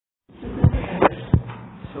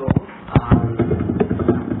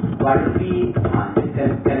why don't we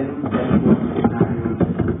just tell what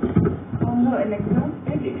on the Alexa?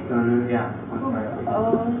 External, yeah.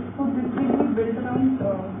 So this will be built around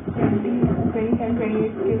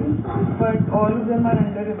 28 skills, but all of them are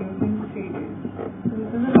under review in 3 days. So this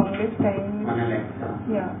is the longest time. On Alexa.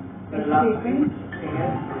 Yeah. The last thing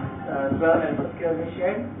is 12 alpha skills is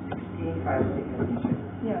shared, 16 5 skills is shared.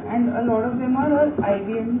 Yeah, and a lot of them are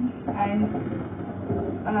IBM, and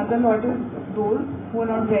another lot is those who are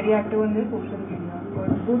not very active on their social media. But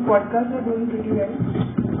those podcasts are doing pretty well.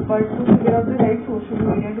 But to figure out the right social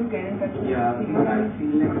media to get in touch with people, I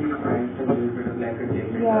feel like we find a little bit of like a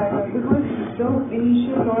debate. Yeah, because the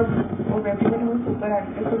initial lot of everyone was super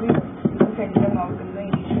active, so we sent them out in the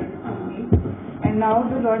initial week. And now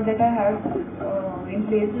the lot that I have in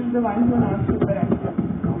place is the ones who are not super active.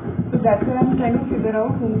 So that's why I'm trying to figure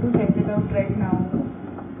out whom to send it out right now,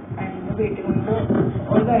 and waiting on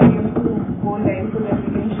all the ideas to go live so that we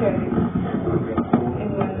can share it.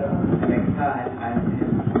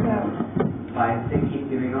 I say keep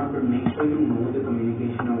giving out, but make sure you know the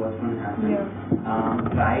communication of what's going to happen. Yeah.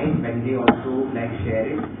 Try when they also like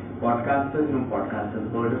share it. Podcasters, word of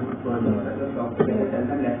software, tell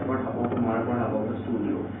them less about Hubhopper, more about Hubhopper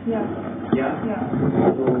Studio. Yeah. Yeah? Yeah.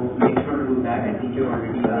 So make sure to do that. I think you're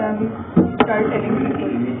already we start telling people.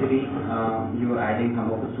 Imagery, you're adding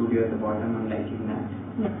Hubhopper Studio at the bottom and liking that.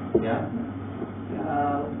 Yeah.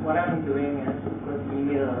 What I'm doing is because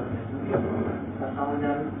email some of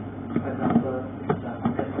them, for example, the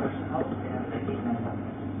content production house, they have like 8 members,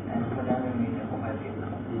 and for them we made for 5 people.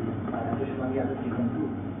 And to show the other season 2,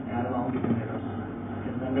 they have around different heroes.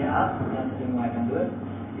 Because when they ask, I'm saying I can do it.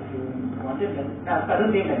 If you want it, then I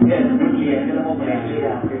don't take it. Yes, I tell them more politely.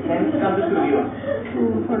 Then come to studio.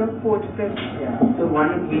 To sort of coach this. Yeah. So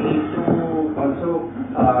one, we need to also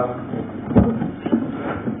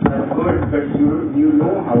that's good, but you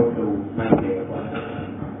know how to manage a podcast.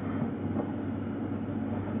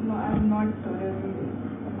 No, I'm not really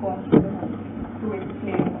confident to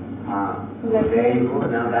explain. So there you go.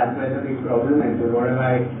 Now that's where the big problem is. So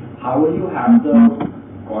how will you have the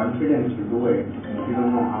confidence to do it if you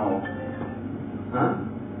don't know how?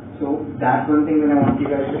 So that's one thing that I want you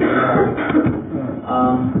guys to figure out.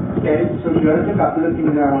 So here's a couple of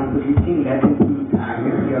things I want to be seen less into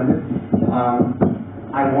accuracy on this.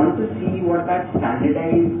 I want to see what that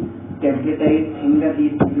standardized, templatized thing that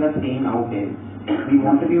these people are saying out is. We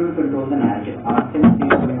want to be able to control the narrative. Ask them if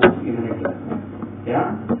they want to give it to us.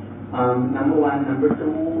 Yeah? Number one. Number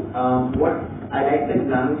two, what I like that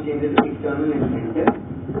Zanu changes to external incentive.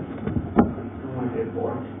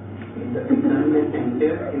 Report. The external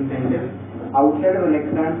incentive outside of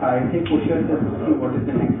Alexa and Fire, they push us to see what is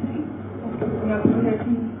the next thing.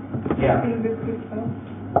 Yeah.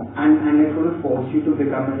 And it's going to force you to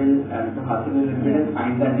become a little, to hustle a little bit and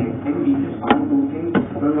find that next thing. We just found 2 things.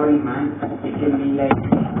 Don't worry, man. It can be like,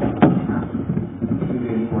 if you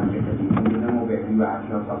really want it, you can give them a web, you ask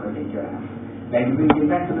your soccer teacher. Like, you can give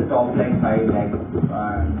that to the top like 5 like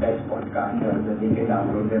best podcasters that they can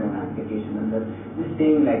download their own application. And just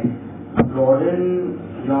saying like, broaden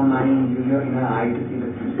your mind, use your inner eye to see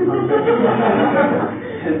the future.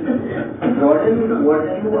 Broaden what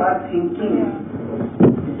you are thinking.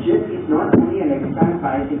 It's not only an extant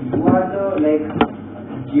fighting, you are the like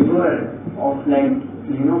giver of like,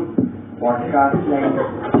 podcasts like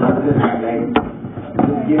others, like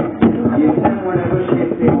give them whatever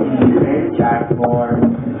shit they need, right? Chatbot,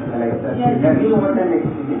 Alexa. Yes. Let me know what the next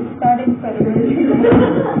thing is. Start experimenting.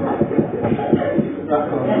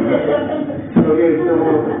 Okay, so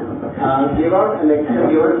give out Alexa,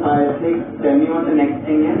 give out Fire Stick, tell me what the next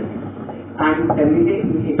thing is, and tell me the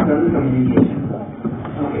external communication.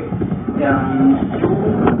 Okay. You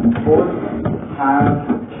both have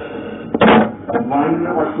 1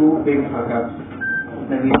 or 2 big fuck-ups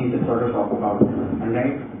that we need to sort of talk about.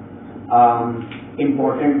 Alright?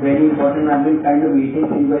 Important, very important. I've been kind of waiting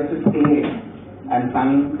for you guys to say it and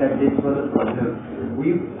find that this was a problem.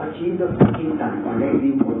 We've achieved a fucking time. Alright?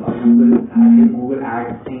 Google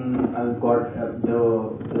Ads thing got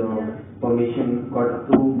the permission, got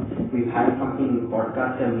approved. We've had fucking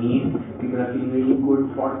podcasts are made. People are feeling really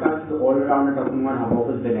good. Podcasts all around are talking about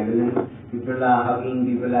Hubhopper's benevolence. People are hugging.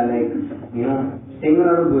 People are like, saying a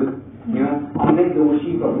lot of good. Amit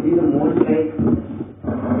Doshi, probably the most like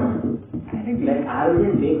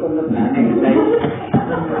arrogant dick on the planet.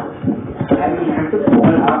 And we have to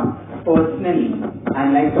call up personally and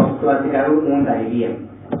like talk to us. We have our own IBM.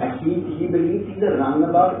 He believes he's a rung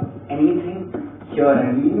about anything. Sure,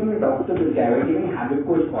 and we even talk to this guy, even Habit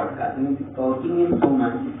Coach podcast, and he's talking in so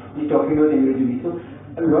much, he's talking about individually. So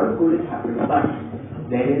a lot of good is happening, but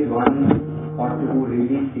there is one or to do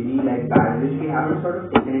really silly like bad, which we haven't sort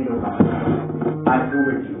of taken into account. I'll prove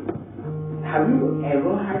it to you. Have you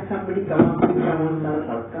ever had somebody come up to you and start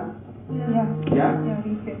a podcast? Yeah. Yeah? Yeah,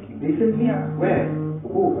 recently. Recently? Yeah. Where?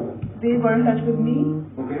 Who? They got in touch with me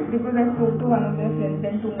Okay. because I spoke to one of their friends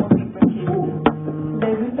and 2 more people came.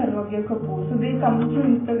 There's this Sarvagya Kapoor. So they come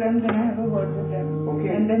through Instagram, then I have a word with them. Okay.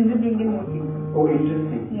 And then they bring in more people. Oh,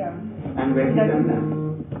 interesting. Yeah. And where did you learn that?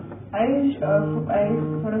 I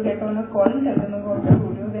sort of get on a call and tell them about the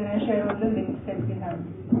studio, then I share all the links that we have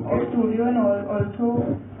of studio and also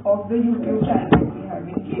of the YouTube channel that we have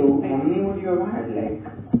in case. So how many would you have had? Like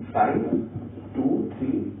 5, 2,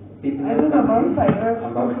 3 people? I was about 5. I've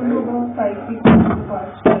spoken to about 5 people in the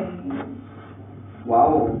past 10 years.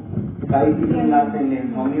 Wow. 5 people in last 10 years.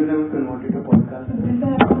 How many of them converted to podcast? So this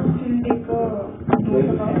I have to still take a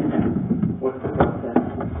note about. What's the process?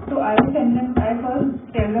 So I send them, I first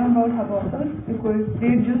tell them about Hubhopper because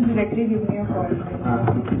they just directly give me a call.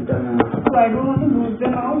 So I don't want to lose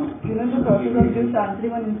them out, the process of just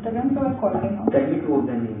answering on Instagram, so I call them out. Tell me 2 of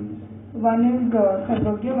their names. One is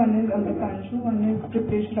Sarvagya, one is Amritanshu, one is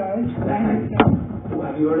Pritesh Raj, and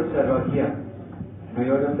Have you heard of Sarvagya? Have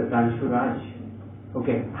you heard of Pritanshu Raj?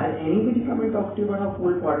 Okay. Has anybody come and talked to you about how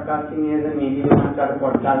cool podcasting is and maybe they want to start a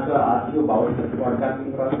podcast or ask you about the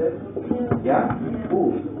podcasting process? Yeah?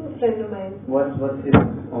 Who? Friend of mine. What's his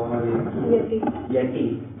or her name? Yeti.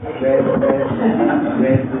 Yeti. Where's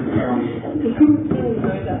this from? He's from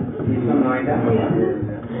Noida. He's from Noida? Yeah.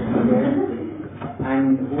 Okay.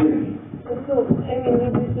 And who is he? So, he's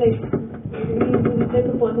like the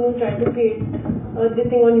person who tried to create this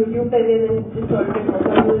thing on YouTube and then just started it out.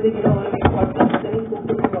 I was like, I want to make a podcast, then he spoke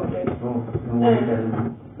to me about it. Oh, no one tell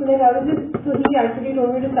him. So he actually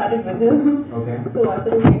told me to start it with him. Okay. So I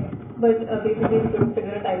said, okay. But basically we couldn't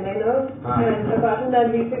figure a timeline out. And apart from that,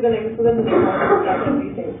 we figured the name out, start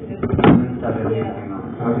everything. So just, Start everything out.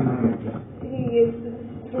 How do you know Yeti? he is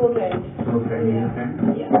through a friend. Through a friend. Yeah. Friend?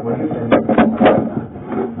 Yeah. What do you tell him?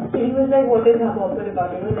 So he was like, what is Hubhopper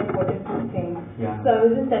about? Like what is this thing? Yeah. So I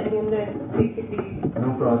was just telling him that basically.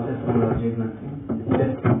 No process, no logic, nothing.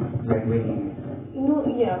 Just like making it. No,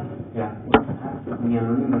 yeah. Yeah. Me, I'm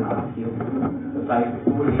only going to ask you. So 5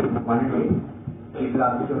 people, 1 and 8. People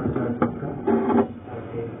ask you to start podcast.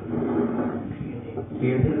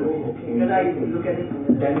 Creative. Okay. Because I look at it,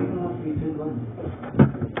 Tell me the most recent one.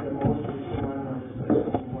 the most recent one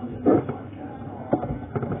was the podcast on.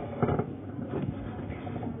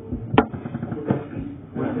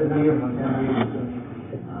 What's the name? What's the name?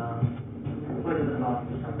 What is the last?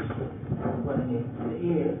 What is the name? The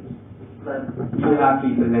email. But You have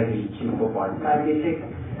people that reach you for podcast. my basic,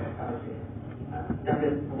 that's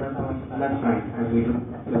it. That's how much. That's fine. And we do.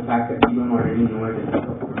 The fact that you don't already know it is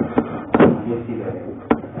obviously there.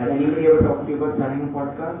 Has anybody ever talked to you about starting a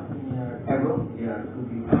podcast? Yeah. Ever? Yeah, 2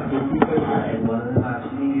 people. 2 people? And one of them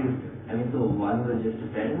actually is, one was just a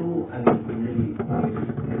friend who, really, nothing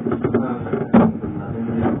to do with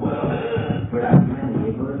but actually my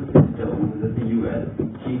neighbor's sister who is in the US,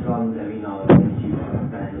 she comes every now and then, she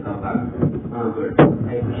trying to come back. Good.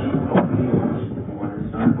 Like, she probably wanted to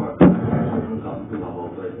start podcast, she wouldn't come to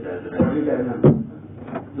Hubhopper itself. What do you tell them?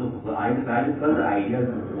 So I discussed the ideas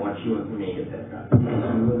of what she wants to make, etc.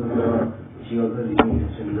 She was really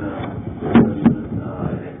interested in the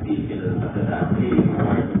like steel killers after that. She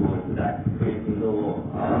wanted to go into that. So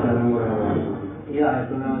yeah,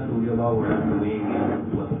 I told her a studio about what I'm doing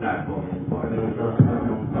and what the platform is for. No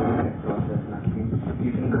process, nothing.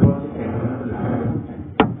 You think about it, sending them to laptop.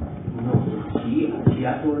 No, she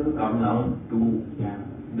has told her to come down to Yeah.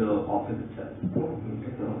 the office itself.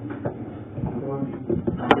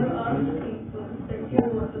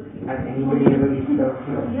 Has anybody ever reached out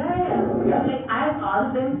to you? Yeah. Like I've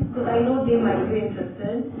asked them because I know they might be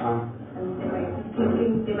interested and they might be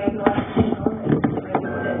thinking they might not, they might be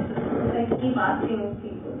interested. So I keep asking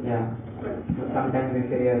people. Yeah. Sometimes they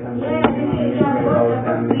say yes, sometimes Yeah, I've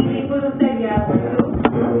got 3 people who said yeah, you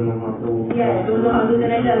don't know how to. yeah, I don't know how to,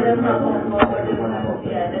 then I tell them how to what is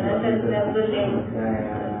yeah, then I tell them the link.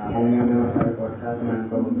 Yeah. How many of them have started podcast?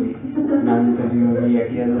 None probably. None presumably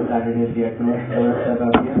yet. He hasn't started his yet. No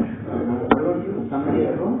about here. What about you? Somebody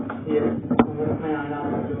ever? Yes. One of my aunt,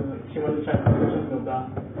 she wants to start professional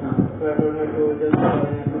yoga. So I told her to just call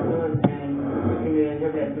an episode and if you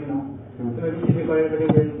enjoy, let me know. So maybe she recorded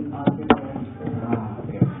it and ask me for it.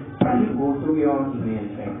 Okay. Can you go through your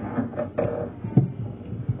emails right now?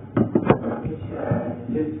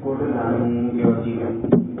 Just go to your Gmail.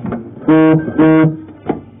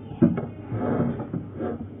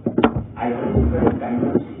 I think you can kind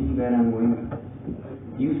of see where I'm going.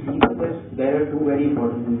 You see that there are 2 very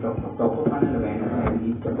important things. Top of funnel awareness,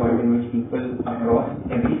 and it's the point in which people people across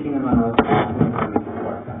every single one of us on this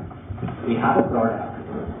podcast. We have a product.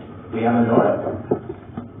 We have a lot of products.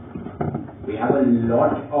 We have a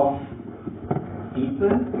lot of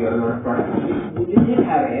people. We have a lot of products. We didn't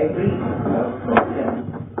have every process.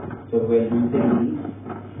 So we're using these.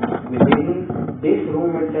 Within this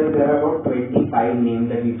room itself, there are about 25 names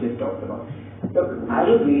that we just talked about. So I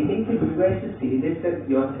was waiting for you guys to say this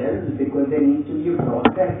yourselves because there needs to be a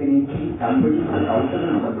process. There needs to be somebody who's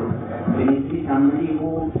accountable. There needs to be somebody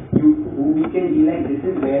who we can be like, this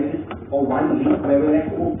is where this, or one link where we're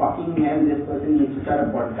like, oh fucking hell, this person needs to start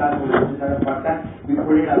a podcast, we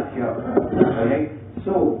put it up here. Alright?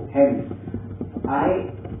 So, hence,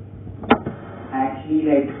 I actually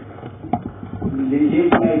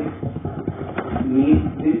legit made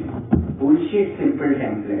this bullshit simple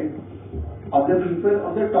template of the people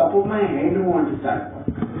of the top of my head who want to start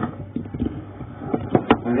podcast.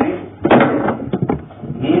 Alright?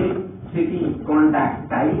 Name, city, contact,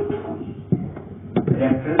 type,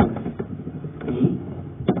 reference, me.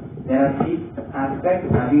 There are 6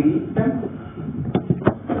 aspects. Have you reached them?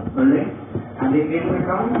 Alright? Have they created an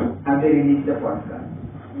account? Have they released the podcast?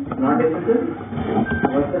 Not difficult.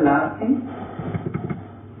 What's the last thing?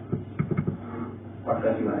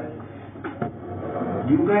 Podcast URL.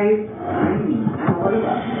 You guys and me and all of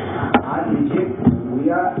us are legit. We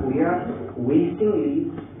are wasting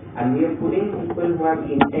leads and we are putting people who have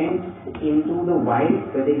intent into the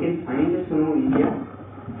wild where they can find a Suno India,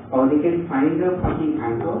 or they can find a fucking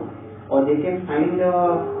Anchor, or they can find a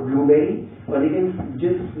Blueberry, or they can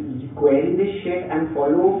just query this shit and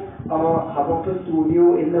follow Hubhopper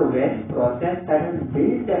Studio in the West process that has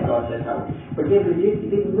built their process out. But they even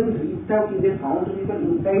reached out, if they found people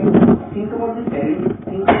inside. Think about the serendipity.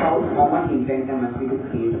 Think about how much intent there must be to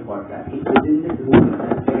create a podcast. It's within this room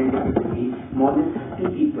itself, serendipity. More than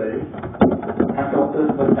 50 people have talked to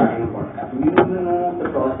us about starting a podcast. We don't even know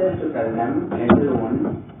the process to tell them, let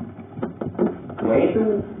alone where to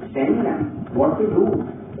send them, what to do.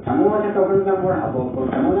 Some of us are talking to them about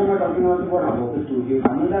Hubhopper, some of them are talking also about Hubhopper Studio,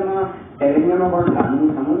 some of them are telling them about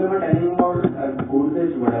Lanu, some of them are telling them about go to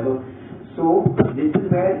this, whatever. So, this is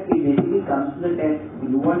where it basically comes to the test.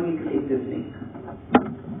 You want me to take this link.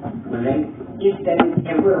 Alright? If there is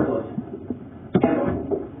ever a person,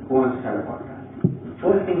 who wants to start a podcast,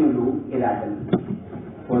 first thing you do is add them.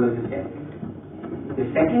 Follow this template. The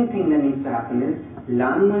second thing that needs to happen is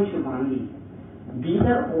Lanu and Shubhangi. These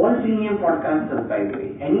are all premium podcasters, by the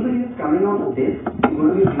way. Anybody that's coming out of this is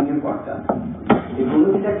going to be a premium podcaster. They're going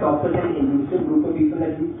to be that top percent elusive group of people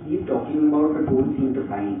that you keep talking about but don't seem to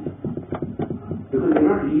find. Because they're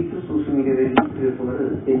not leads through social media, they're leads through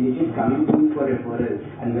referrals. They're just coming to you for referrals.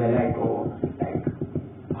 And they're like, oh, like,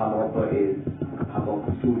 Hubhopper is,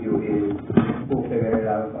 Hubhopper Studio is, go figure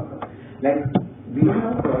it out. Like, we don't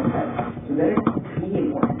have a process. So there are 3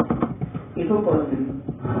 important. If a person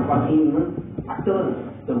fucking even utters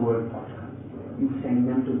the word podcast, you send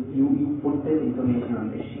them to, you put this information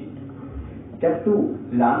on this sheet. Step 2,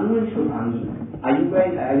 Lanu and Shubhangi.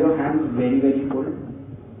 Are your hands very, very full?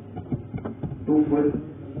 Too full?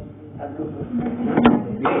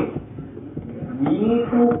 Great. We need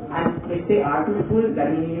to, and if they are too full, then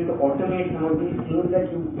we need to automate some of these things that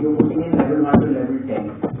you're putting in level 1 to level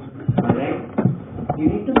 10. Alright? You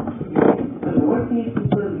need to lower these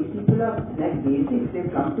people are like basics. They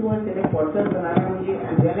come to us, they're like, podcast banana mujhe,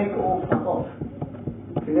 and they're like, oh, fuck off.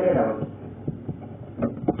 Figure it out.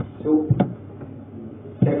 So,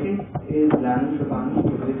 second is Lanu Shubhangi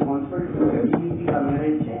is responsible to every weekly camera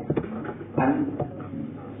and check. And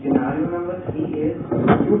scenario number 3 is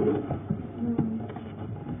YouTube.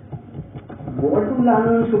 What do Lanu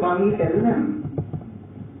and Shubhangi tell them?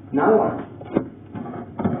 Now what?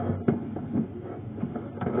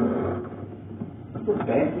 The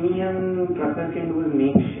best me and Prasan can do is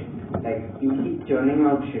make shit. Like, you keep churning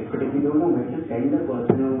out shit, but if you don't know where to send the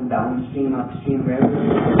person downstream, upstream, where is it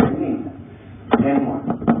sending, then what?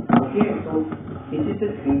 Okay, so this is a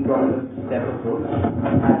 3-step approach.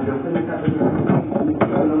 I've broken it up into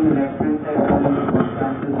all on the left hand side, all on the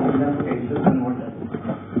podcast is in the potential converter.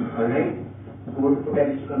 Alright? Go to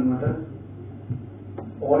potential converter.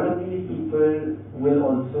 All of these people will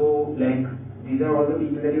also, like, these are all the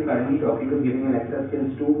people that you're currently talking to, giving Alexa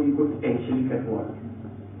skills to, we could potentially cut what?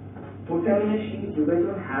 Put them in a sheet. You guys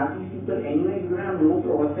don't have these people anyway. You have no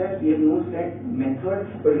process, we have no set method,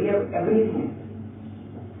 but we have everything.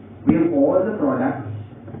 We have all the products,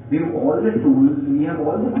 we have all the tools, we have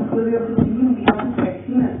all the people, we have the team, we have the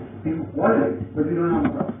sexiness, we have all of it, but we don't have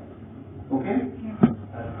a process. Okay?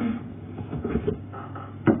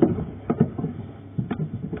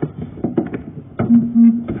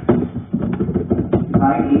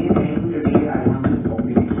 By day's end today,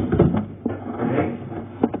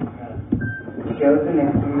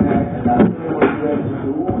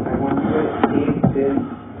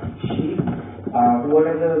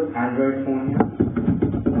 Android phone here.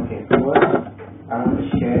 Okay, first I want to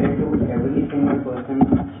share it to every single person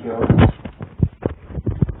here.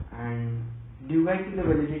 And do you guys see the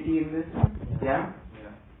validity in this? Yeah?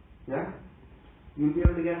 Yeah? You'll be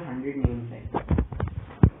able to get 100 names like that.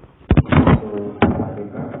 So,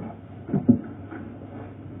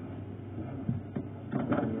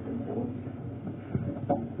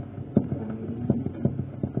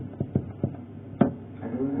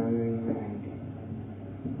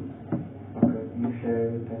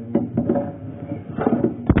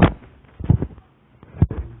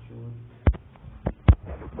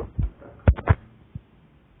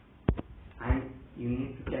 you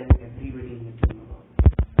need to tell everybody in the team about it.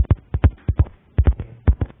 Okay.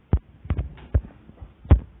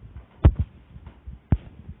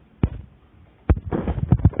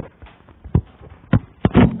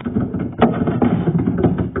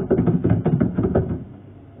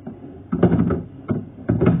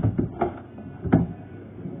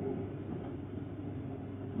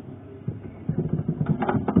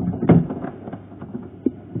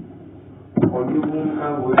 Audio boom का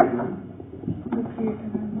वो है ना?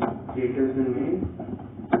 Creators been made.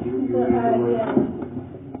 You made the word.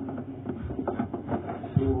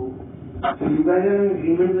 So you guys are in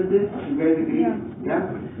agreement with this? You guys agree? Yeah?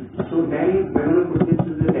 So then we're going to put this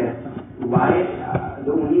to the test. Why?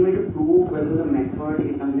 The only way to prove whether the method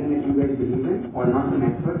is something that you guys believe in or not the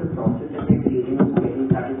method, the process that we're creating to getting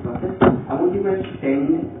started process. I want you guys to send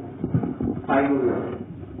 5 of yours.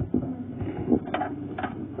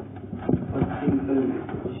 A simple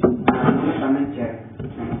message. I'm going to come and check.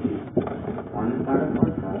 Start a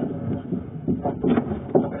podcast.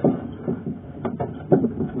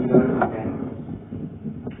 We learn from 10.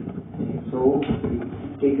 So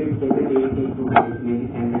take a day, take 2 days, maybe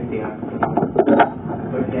send it day after.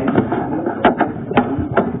 But then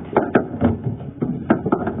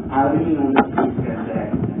I already know the skills that I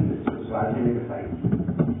can send this to, so I'll send it to 5.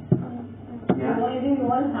 Yeah? I think you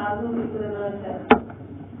all have those people in our test.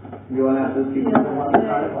 We all have those people who want to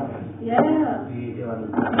start a podcast. Yeah.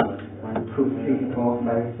 1, 2, 3, 4,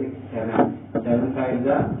 5, 6, 7. 7 sides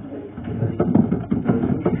up.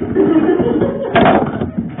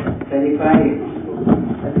 35.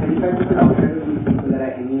 35 people outside of these people that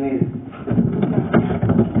are anyways.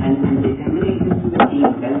 And disseminate this to the team.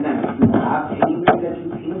 Tell them, if you have anything that you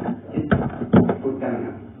think, just put them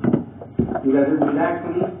in. You guys will do that for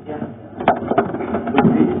me? Yeah. So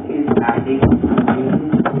this is adding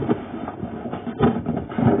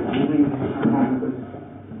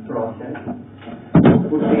process.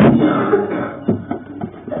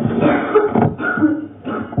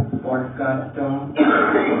 Podcaster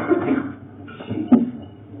sheet.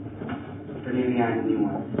 Today we add new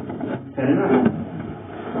ones. Fair enough?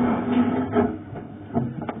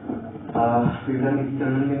 We've done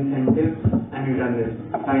external incentives and we've done this.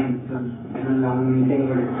 Fine. So it's a long meeting,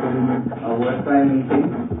 but it's been a worthwhile meeting.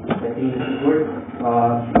 I think this is good.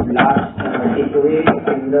 Last takeaway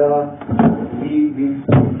in the we do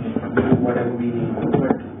whatever we need to,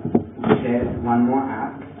 but there's one more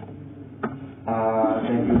app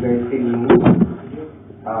that you guys can use.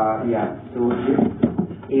 Yeah, so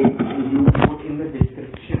if you put